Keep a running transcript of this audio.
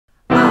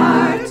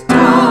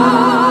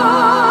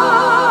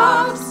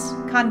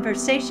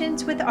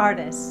Conversations with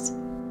Artists,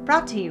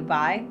 brought to you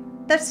by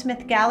the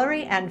Smith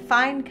Gallery and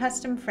Fine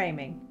Custom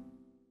Framing.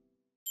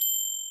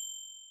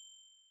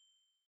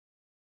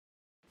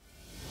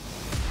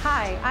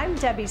 Hi, I'm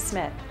Debbie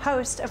Smith,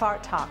 host of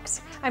Art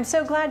Talks. I'm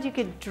so glad you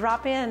could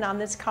drop in on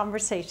this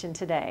conversation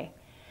today.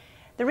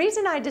 The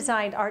reason I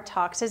designed Art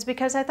Talks is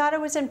because I thought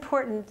it was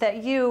important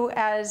that you,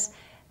 as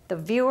the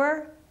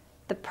viewer,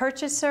 the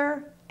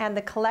purchaser, and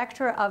the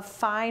collector of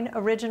fine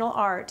original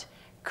art,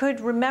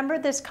 could remember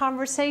this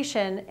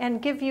conversation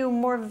and give you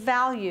more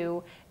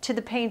value to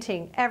the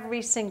painting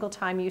every single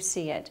time you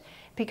see it.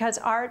 Because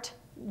art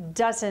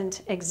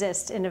doesn't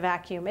exist in a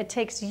vacuum. It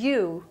takes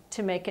you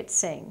to make it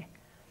sing.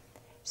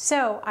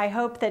 So I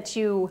hope that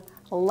you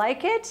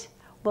like it,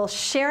 will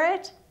share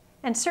it,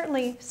 and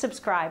certainly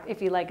subscribe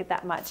if you like it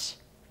that much.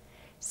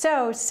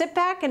 So sit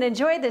back and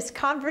enjoy this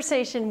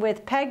conversation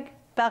with Peg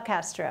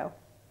Belcastro.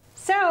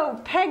 So,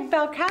 Peg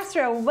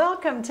Belcastro,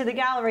 welcome to the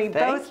gallery,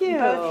 both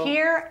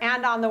here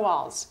and on the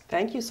walls.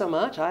 Thank you so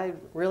much. I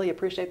really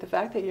appreciate the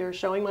fact that you're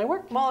showing my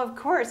work. Well, of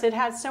course, it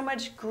has so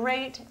much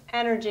great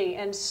energy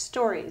and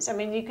stories. I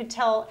mean, you could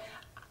tell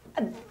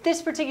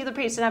this particular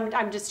piece, and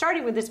I'm just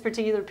starting with this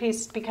particular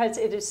piece because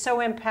it is so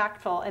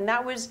impactful, and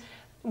that was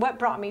what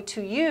brought me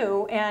to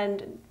you,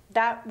 and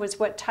that was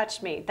what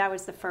touched me. That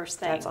was the first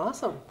thing. That's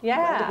awesome. Yeah.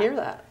 Glad to hear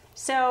that.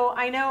 So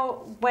I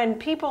know when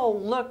people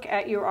look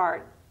at your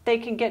art, they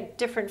can get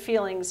different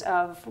feelings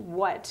of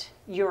what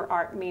your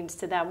art means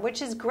to them,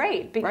 which is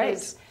great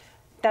because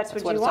that's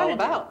what you want to do.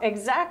 About.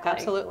 Exactly.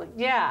 Absolutely.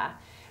 Yeah.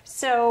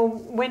 So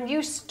when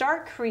you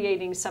start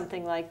creating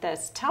something like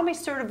this, tell me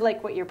sort of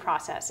like what your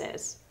process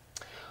is.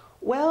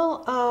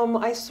 Well,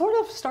 I sort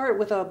of start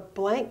with a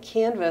blank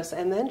canvas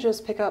and then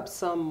just pick up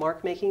some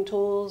mark making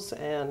tools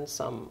and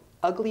some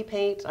ugly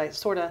paint. I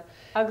sort of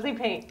ugly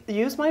paint.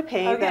 Use my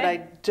paint that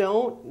I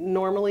don't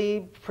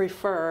normally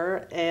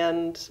prefer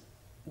and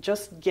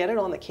just get it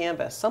on the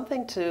canvas,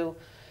 something to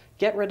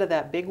get rid of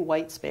that big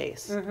white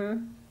space.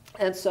 Mm-hmm.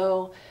 And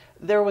so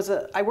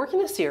I work in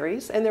a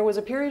series, and there was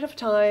a period of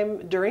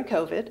time during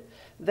COVID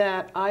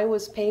that I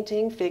was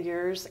painting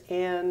figures,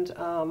 and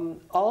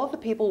all of the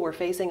people were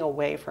facing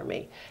away from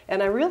me.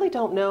 And I really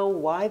don't know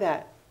why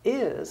that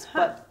is,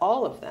 but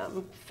all of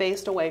them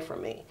faced away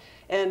from me.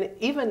 And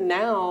even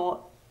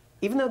now,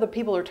 even though the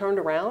people are turned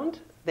around,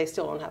 they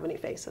still don't have any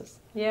faces.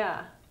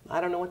 Yeah. I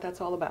don't know what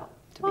that's all about,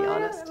 to be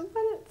honest.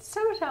 But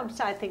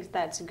sometimes I think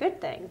that's a good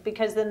thing,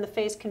 because then the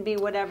face can be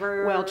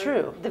whatever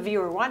the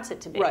viewer wants it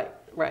to be.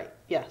 Right,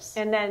 yes.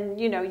 And then,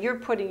 you know, you're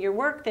putting your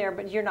work there,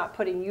 but you're not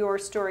putting your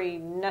story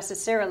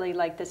necessarily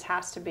like this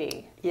has to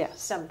be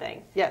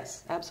something.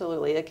 Yes,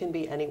 absolutely. It can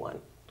be anyone.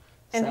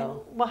 And then,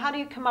 well, how do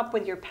you come up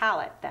with your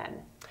palette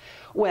then?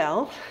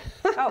 Well,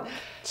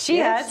 she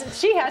has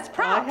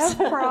props. I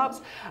have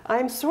props.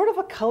 I'm sort of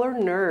a color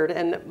nerd,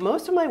 and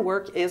most of my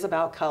work is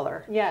about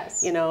color.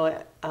 Yes. You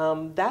know,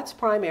 that's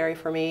primary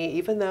for me,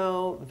 even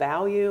though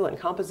value and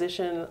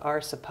composition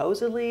are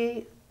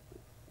supposedly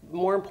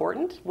more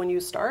important when you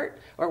start,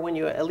 or when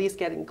you're at least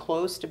getting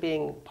close to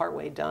being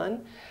partway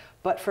done.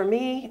 But for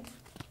me,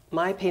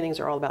 my paintings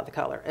are all about the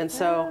color. And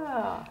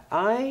so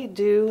I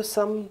do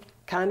some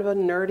kind of a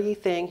nerdy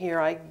thing here.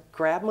 I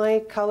grab my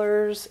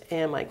colors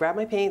and I grab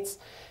my paints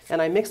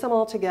and I mix them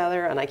all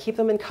together and I keep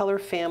them in color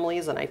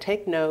families and I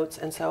take notes.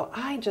 And so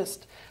I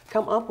just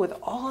come up with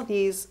all of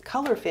these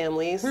color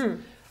families,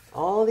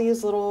 all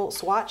these little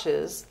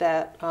swatches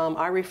that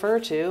I refer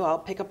to. I'll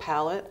pick a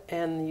palette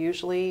and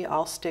usually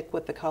I'll stick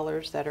with the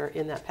colors that are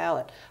in that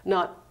palette.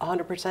 Not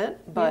 100%,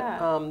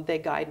 but they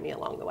guide me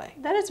along the way.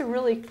 That is a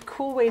really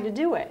cool way to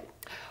do it.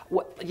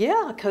 Well,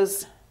 yeah,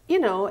 because, you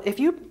know, if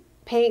you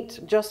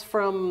paint just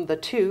from the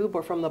tube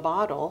or from the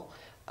bottle,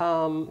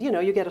 you know,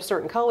 you get a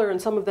certain color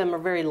and some of them are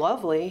very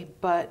lovely,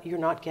 but you're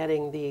not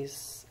getting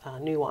these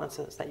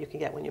nuances that you can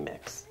get when you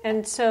mix.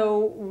 And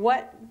so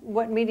what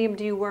medium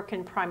do you work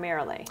in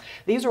primarily?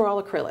 These are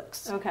all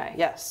acrylics. Okay.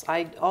 Yes.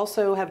 I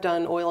also have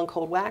done oil and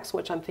cold wax,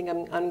 which I'm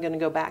going to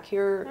go back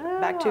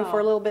to for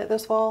a little bit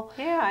this fall.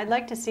 Yeah, I'd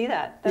like to see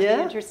that. That'd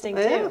be interesting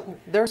too. Yeah.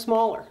 They're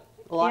smaller.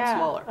 A lot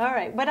smaller. All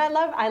right, but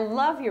I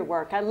love your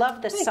work. I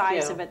love the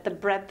size of it, the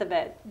breadth of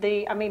it.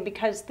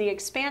 Because the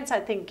expanse, I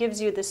think, gives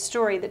you the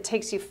story that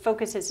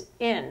focuses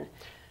in.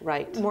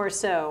 Right. More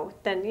so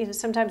than, you know,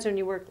 sometimes when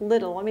you work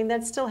little. I mean,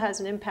 that still has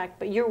an impact,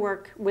 but your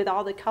work with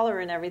all the color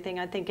and everything,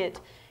 I think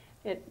it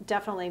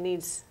definitely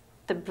needs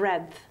the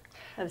breadth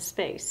of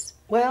space.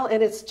 Well,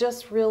 and it's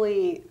just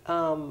really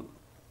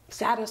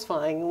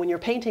satisfying when you're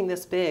painting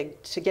this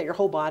big to get your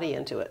whole body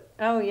into it.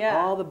 Oh, yeah.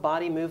 All the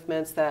body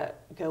movements that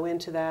go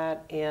into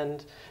that.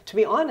 And to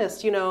be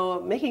honest, you know,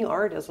 making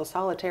art is a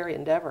solitary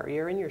endeavor.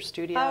 You're in your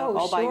studio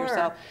all by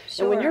yourself.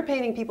 Sure. And when you're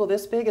painting people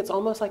this big, it's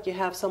almost like you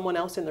have someone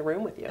else in the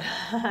room with you.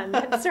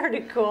 That's sort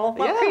of cool.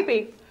 Well,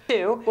 creepy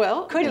too.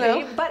 Well, could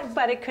be,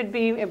 but it could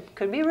be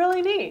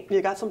really neat.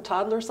 You got some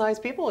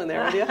toddler-sized people in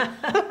there with you,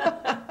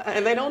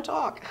 and they don't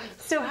talk.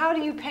 So how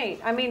do you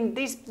paint? I mean,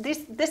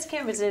 this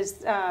canvas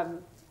is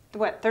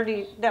what,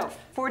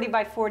 40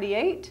 by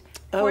 48?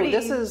 Oh,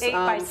 this is 48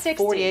 by 60.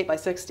 48 by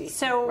 60.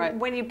 So right.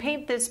 when you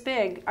paint this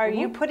big, are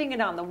you putting it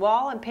on the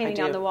wall and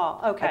painting on the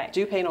wall? Okay. I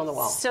do paint on the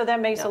wall. So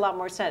that makes a lot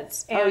more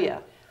sense. Oh, yeah.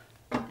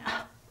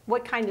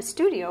 What kind of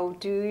studio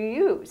do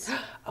you use?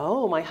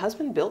 Oh, my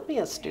husband built me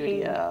a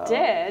studio. He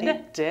did?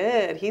 He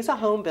did. He's a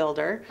home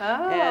builder.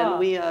 Oh. And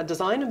we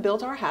designed and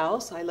built our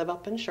house. I live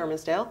up in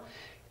Shermansdale.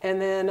 And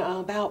then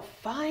about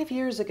 5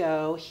 years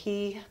ago,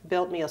 he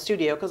built me a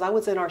studio because I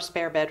was in our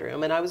spare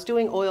bedroom and I was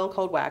doing oil and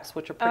cold wax,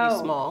 which are pretty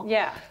small.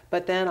 Yeah.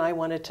 But then I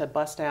wanted to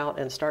bust out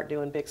and start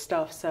doing big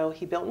stuff. So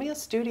he built me a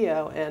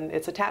studio and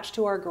it's attached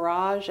to our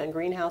garage and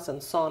greenhouse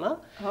and sauna.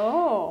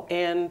 Oh.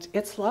 And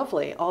it's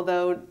lovely,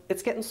 although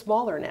it's getting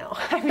smaller now.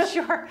 I'm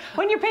sure.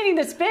 When you're painting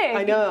this big.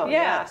 I know.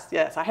 Yeah.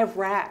 Yes. I have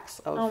racks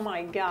of Oh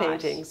my gosh.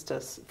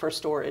 paintings for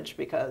storage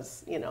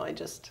because, I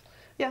just...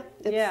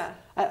 Yeah,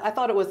 I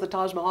thought it was the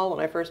Taj Mahal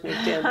when I first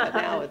moved in, but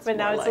now it's but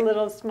now it's a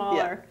little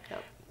smaller. Yeah.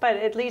 But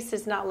at least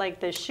it's not like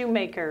the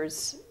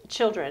shoemaker's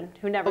children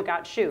who never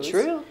got shoes.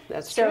 True,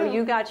 that's true. So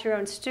you got your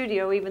own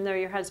studio even though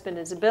your husband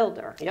is a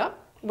builder. Yep.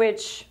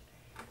 Which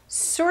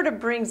sort of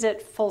brings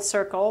it full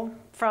circle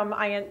from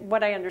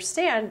what I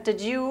understand. Did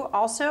you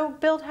also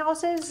build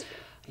houses?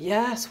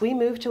 Yes, we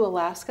moved to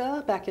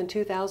Alaska back in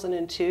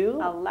 2002.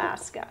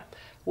 Alaska.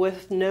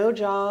 With no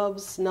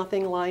jobs,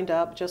 nothing lined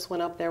up, just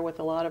went up there with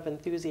a lot of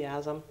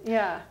enthusiasm.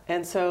 Yeah.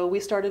 And so we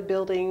started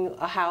building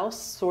a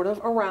house sort of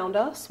around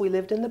us. We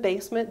lived in the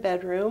basement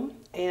bedroom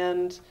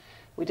and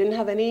we didn't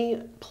have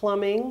any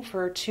plumbing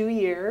for 2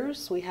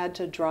 years. We had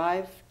to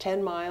drive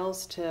 10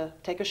 miles to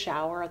take a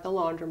shower at the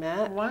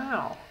laundromat.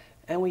 Wow.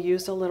 And we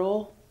used a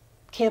little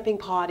camping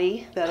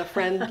potty that a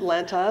friend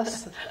lent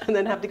us and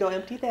then have to go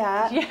empty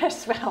that.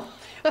 Yes, well,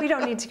 we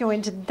don't need to go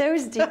into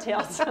those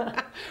details.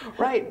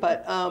 Right,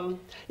 but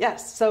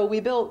yes, so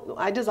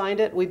I designed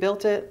it, we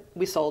built it,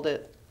 we sold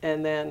it,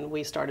 and then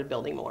we started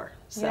building more.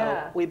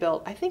 So we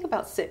built, I think,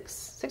 about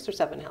six or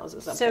seven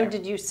houses up there. So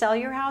did you sell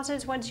your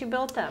houses once you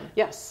built them?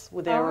 Yes,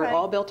 they were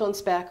all built on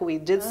spec. We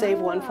did save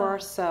one for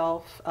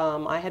ourselves.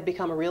 I had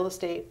become a real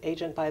estate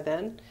agent by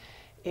then,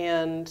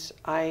 and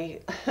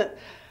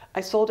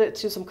I sold it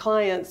to some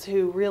clients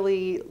who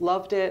really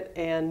loved it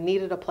and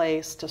needed a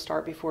place to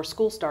start before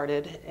school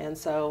started. And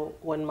so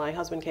when my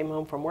husband came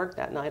home from work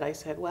that night, I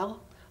said,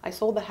 well, I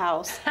sold the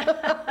house.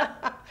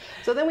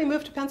 So then we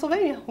moved to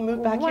Pennsylvania. We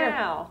moved back here.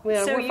 Wow.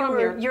 Yeah, so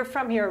here. You're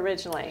from here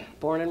originally?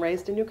 Born and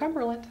raised in New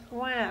Cumberland.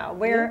 Wow.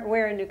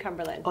 Where in New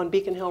Cumberland? On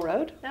Beacon Hill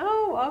Road.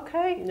 Oh,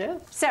 okay. Yeah.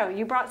 So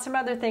you brought some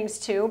other things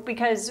too,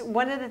 because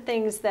one of the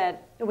things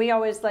that we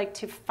always like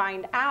to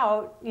find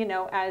out,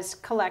 as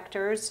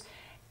collectors,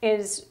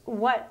 is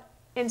what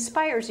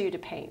inspires you to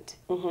paint.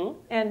 Mm-hmm.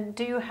 And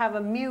do you have a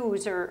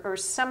muse or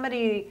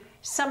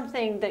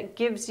something that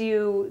gives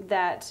you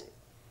that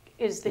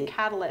is the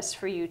catalyst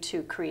for you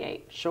to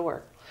create?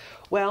 Sure.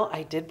 Well,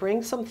 I did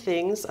bring some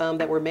things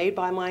that were made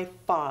by my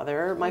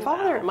father.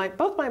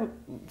 Both my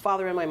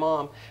father and my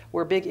mom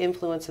were big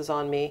influences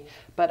on me.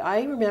 But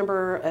I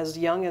remember as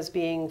young as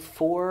being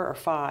 4 or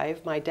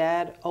 5, my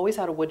dad always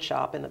had a wood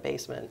shop in the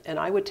basement. And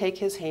I would take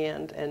his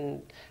hand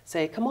and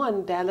say, come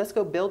on, Dad, let's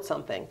go build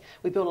something.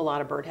 We built a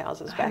lot of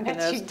birdhouses back in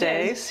those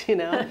days. He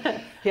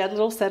had a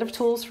little set of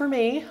tools for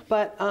me.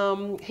 But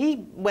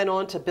he went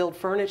on to build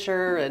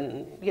furniture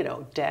and,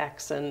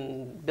 decks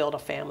and build a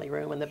family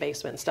room in the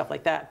basement and stuff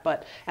like that.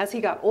 But as he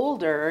got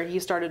older, he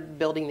started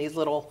building these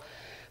little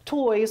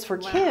toys for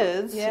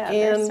kids. Yeah,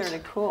 and they're sort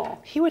of cool.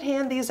 He would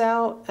hand these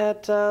out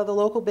at the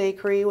local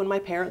bakery when my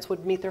parents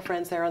would meet their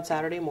friends there on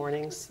Saturday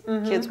mornings.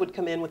 Mm-hmm. Kids would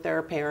come in with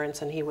their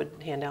parents and he would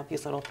hand out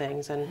these little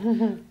things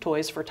and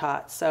toys for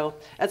tots. So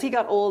as he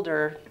got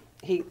older,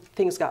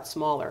 things got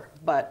smaller.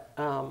 But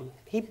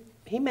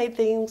he made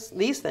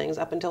these things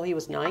up until he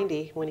was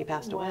 90 when he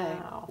passed away.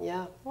 Wow.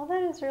 Yeah. Well,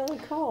 that is really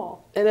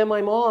cool. And then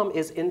my mom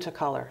is into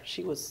color.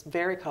 She was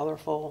very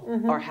colorful.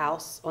 Mm-hmm. Our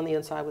house on the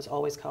inside was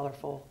always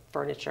colorful.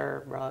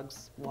 Furniture,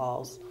 rugs,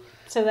 walls.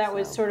 So that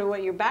was sort of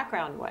what your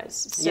background was.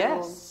 So,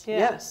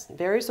 yes.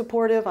 Very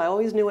supportive. I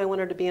always knew I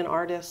wanted to be an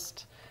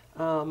artist.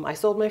 I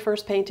sold my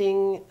first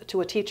painting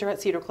to a teacher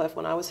at Cedar Cliff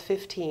when I was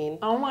 15.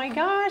 Oh my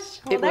gosh.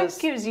 Well, that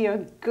gives you a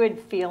good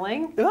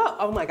feeling.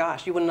 Oh my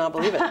gosh, you would not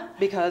believe it.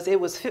 Because it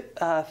was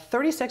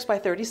 36 by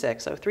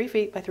 36, so 3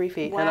 feet by 3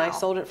 feet. Wow. And I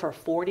sold it for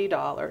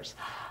 $40.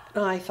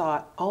 And I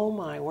thought, oh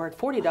my word,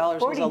 $40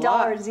 was a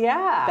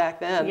lot back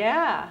then.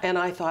 Yeah. And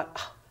I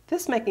thought,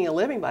 this making a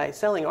living by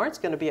selling art's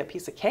going to be a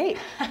piece of cake.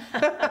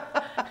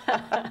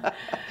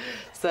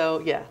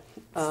 So, yeah.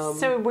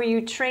 So were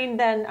you trained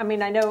then? I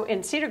mean, I know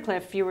in Cedar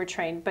Cliff you were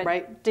trained,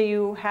 but do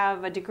you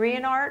have a degree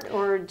in art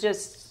or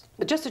just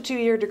a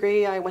 2-year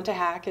degree? I went to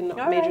Hack and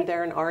majored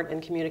there in art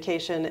and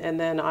communication, and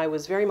then I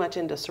was very much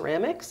into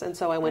ceramics, and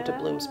so I went to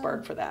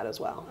Bloomsburg for that as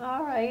well.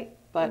 All right.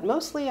 But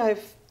mostly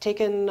I've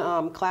taken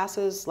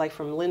classes like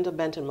from Linda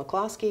Benton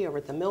McCloskey over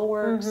at the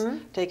Millworks,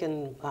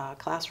 taken a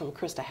class from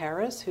Krista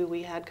Harris, who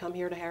we had come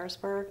here to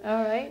Harrisburg.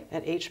 All right.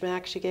 At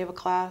HMAC she gave a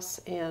class,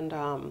 and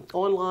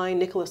online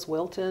Nicholas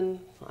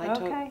Wilton,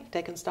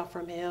 taken stuff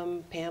from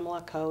him,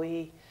 Pamela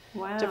Coey,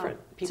 Wow. different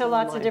people. So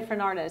lots in of mind.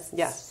 different artists.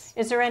 Yes.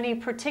 Is there any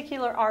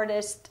particular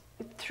artist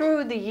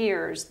through the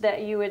years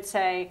that you would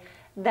say,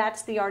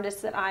 that's the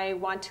artist that I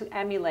want to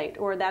emulate,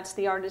 or that's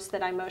the artist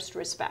that I most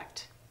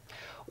respect?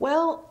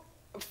 Well,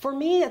 for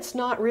me, it's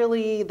not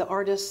really the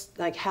artist,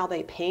 like how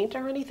they paint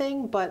or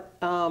anything, but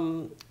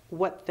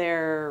what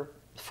their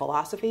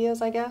philosophy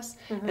is, I guess.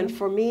 And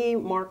for me,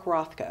 Mark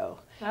Rothko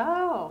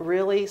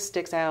really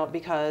sticks out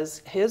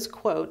because his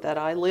quote that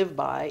I live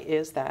by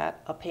is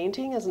that a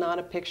painting is not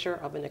a picture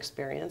of an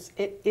experience,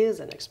 it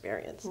is an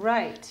experience.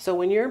 Right. So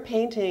when you're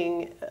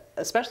painting,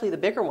 especially the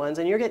bigger ones,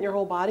 and you're getting your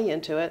whole body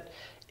into it,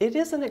 it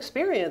is an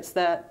experience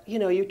that, you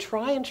know, you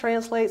try and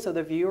translate so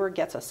the viewer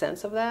gets a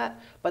sense of that,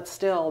 but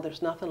still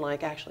there's nothing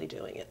like actually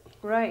doing it.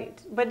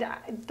 Right. But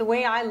the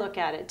way I look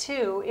at it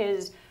too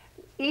is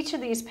each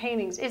of these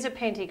paintings is a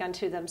painting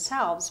unto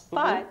themselves,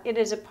 but it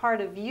is a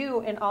part of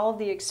you and all of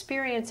the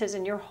experiences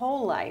in your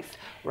whole life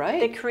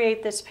that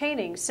create this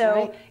painting.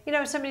 So, you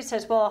know, somebody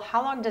says, well,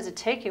 how long does it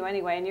take you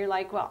anyway? And you're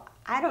like, well,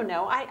 I don't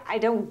know. I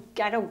don't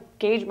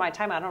gauge my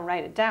time. I don't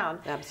write it down.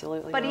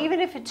 Absolutely But not. even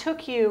if it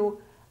took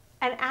you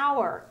an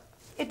hour,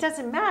 it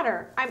doesn't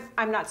matter.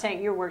 I'm not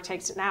saying your work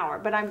takes an hour,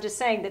 but I'm just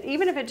saying that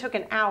even if it took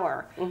an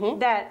hour,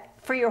 that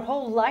for your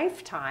whole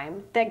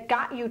lifetime, that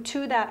got you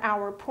to that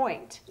hour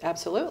point.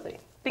 Absolutely.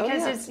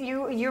 Because it's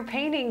you're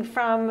painting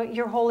from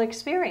your whole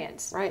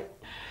experience. Right.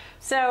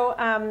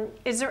 So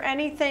is there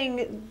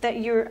anything that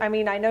I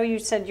mean, I know you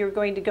said you're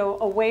going to go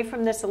away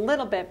from this a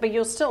little bit, but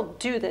you'll still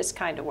do this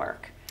kind of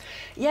work.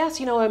 Yes,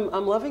 you know,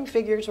 I'm loving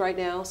figures right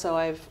now, so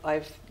I've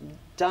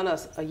done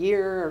a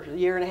year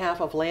and a half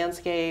of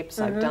landscapes.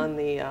 I've done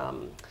the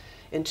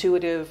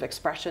intuitive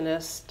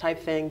expressionist type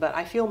thing, but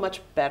I feel much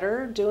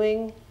better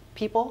doing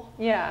people.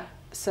 Yeah.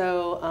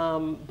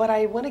 So, but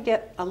I want to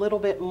get a little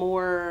bit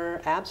more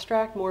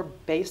abstract, more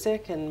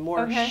basic, and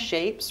more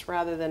shapes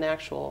rather than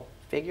actual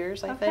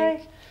figures, I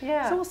think.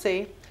 Yeah. So we'll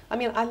see. I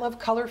mean, I love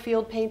color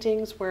field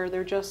paintings where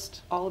they're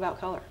just all about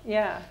color.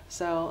 Yeah.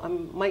 So I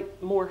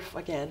might morph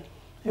again.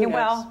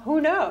 Well,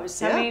 who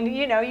knows? Yeah. I mean,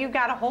 you know, you've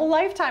got a whole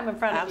lifetime in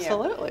front of you.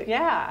 Absolutely.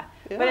 Yeah.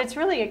 But it's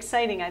really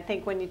exciting, I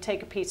think, when you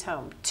take a piece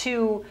home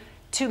to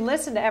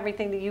listen to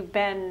everything that you've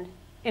been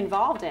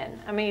involved in.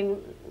 I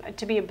mean,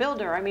 to be a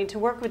builder, I mean, to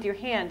work with your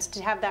hands,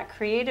 to have that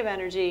creative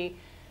energy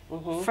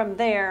from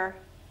there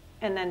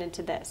and then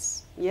into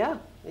this. Yeah,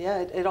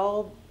 it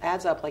all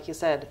adds up. Like you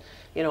said,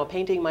 you know, a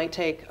painting might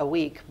take a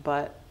week,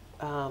 but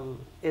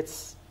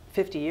it's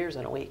 50 years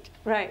in a week.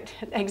 Right,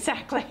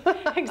 exactly,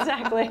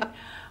 exactly.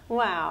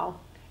 Wow.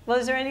 Well,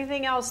 is there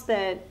anything else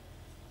that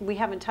we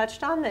haven't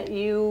touched on that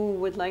you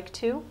would like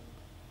to?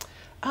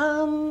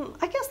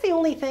 I guess the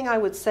only thing I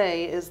would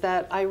say is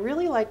that I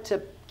really like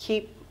to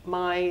keep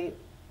my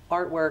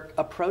artwork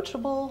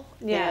approachable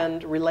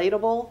and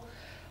relatable.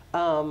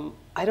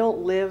 I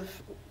don't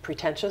live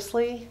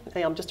pretentiously.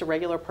 I'm just a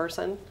regular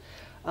person.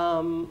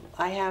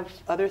 I have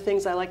other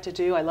things I like to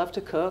do. I love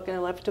to cook and I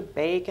love to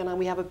bake, and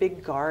we have a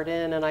big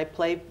garden, and I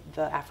play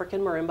the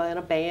African marimba in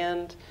a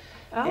band.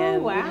 Oh,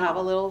 and wow. we have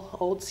a little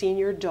old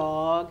senior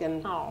dog,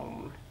 and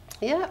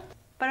yeah.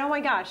 But oh my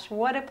gosh,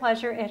 what a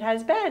pleasure it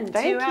has been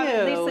Thank to have you.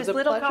 at least It this was a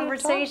little pleasure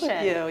to talk conversation.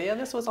 with you. Yeah,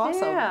 this was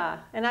awesome. Yeah,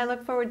 and I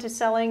look forward to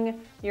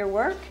selling your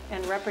work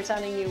and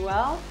representing you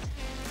well.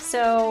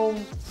 So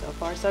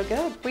far, so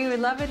good. We would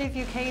love it if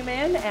you came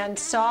in and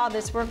saw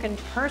this work in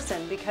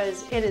person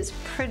because it is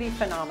pretty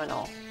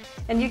phenomenal.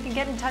 And you can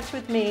get in touch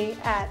with me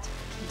at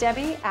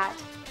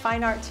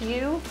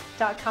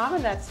debbie@finearttoo.com,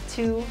 and that's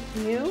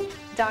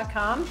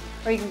 2u.com,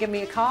 or you can give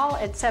me a call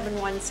at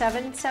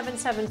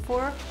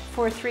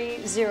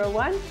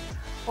 717-774-4301,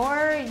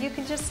 or you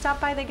can just stop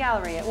by the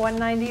gallery at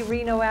 190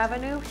 Reno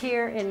Avenue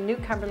here in New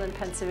Cumberland,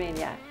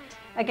 Pennsylvania.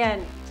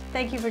 Again,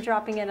 thank you for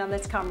dropping in on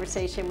this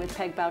conversation with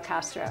Peg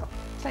Belcastro.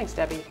 Thanks,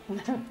 Debbie.